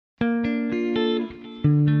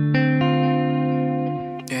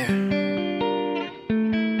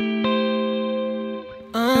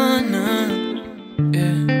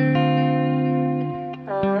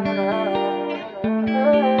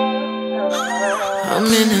I'm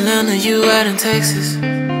in Atlanta, you out in Texas.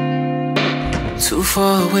 Too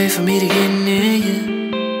far away for me to get near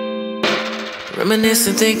you.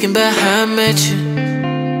 Reminiscing, thinking about how I met you.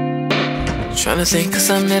 Trying to think of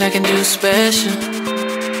something that I can do special.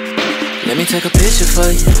 Let me take a picture for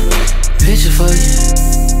you, picture for you.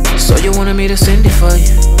 So you wanted me to send it for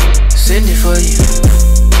you, send it for you.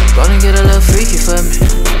 Gonna get a little freaky for me,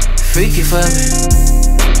 freaky for me.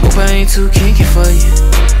 Hope I ain't too kinky for you,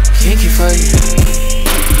 kinky for you.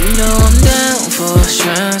 You know I'm down for us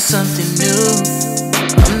trying something new.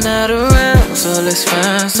 I'm not around, so let's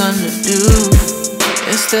find something to do.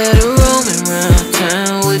 Instead of roaming around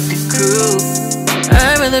town with the crew,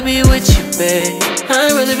 I'd rather be with you, babe.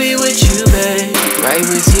 I'd rather be with you, babe. Right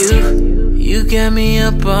with you. You got me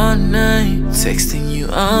up all night, texting you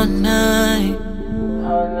all night.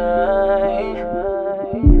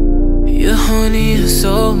 You're horny and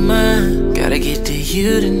so mine. Gotta get to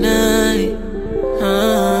you tonight.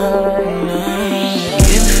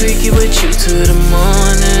 Getting freaky with you till the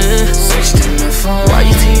morning. Sexting my phone. Why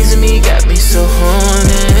you teasing me? Got me so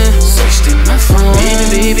horny. Sexting my phone.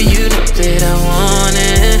 Baby, you know that I want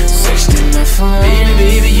it. Sexting my phone.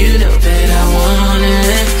 Baby, you know that I want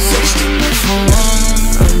it. Sexting my phone.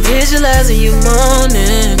 I'm visualizing you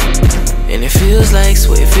moaning, and it feels like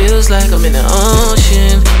sweat. It feels like I'm in the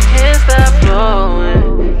ocean. Can't stop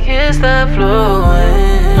flowing, can't stop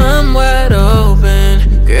flowing. I'm wide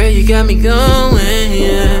open, girl, you got me going,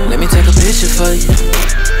 yeah. Let me take a picture for you,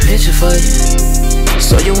 picture for you.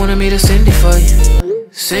 So you wanted me to send it for you,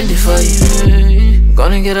 send it for you.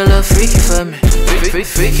 Gonna get a little freaky for me,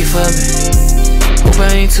 freaky for me. Hope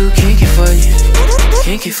I ain't too kinky for you,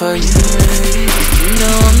 kinky for you. You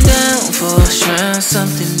know I'm down for us trying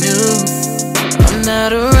something new. I'm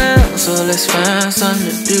not around, so let's find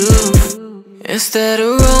something to do. Instead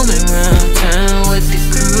of roaming around town with the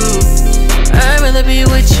crew, I'd rather be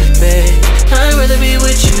with you, babe. I'd rather be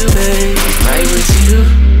with you, babe. Right with you,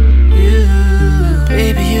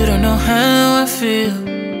 baby, you don't know how I feel.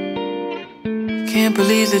 Can't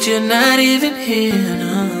believe that you're not even here,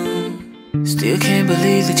 no. Still can't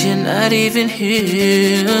believe that you're not even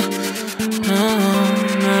here. No.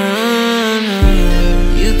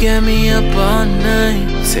 You got me up all night,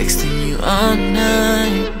 texting you all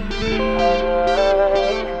night.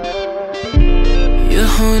 You're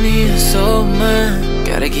horny and so mine.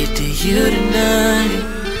 Gotta get to you tonight.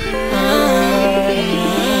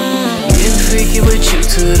 Getting freaky with you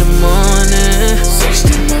till the morning.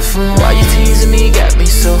 Sexting my phone. Why you teasing me? Got me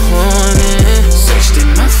so horny. Sexting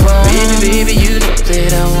my phone. Baby, you know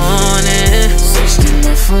that I want it. Sexting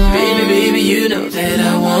my phone. Baby, you know that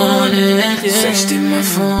I want it. Yeah. Sexting my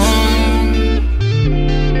phone.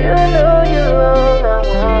 You know you're all I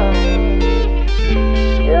want.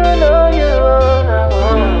 You know you're all I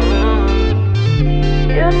want.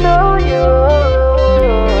 You know you're all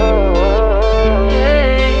I want.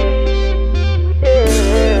 Yeah.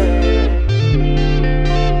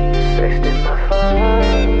 Sexting my phone.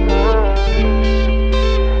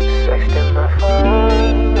 Sexting my phone.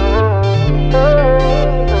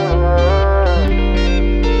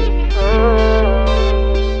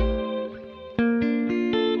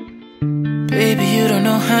 Baby, you don't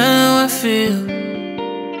know how I feel.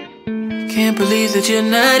 Can't believe that you're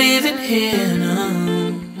not even here,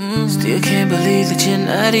 no. Still can't believe that you're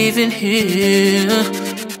not even here.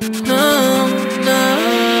 No.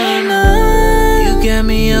 You got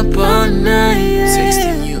me up all night,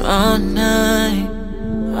 texting you all night.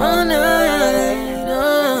 All night,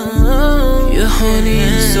 oh. You're horny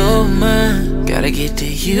and so mine. Gotta get to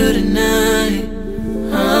you tonight.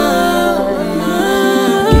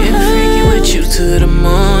 Getting freaky with you till the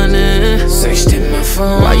morning. Sexting my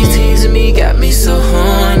phone. Why you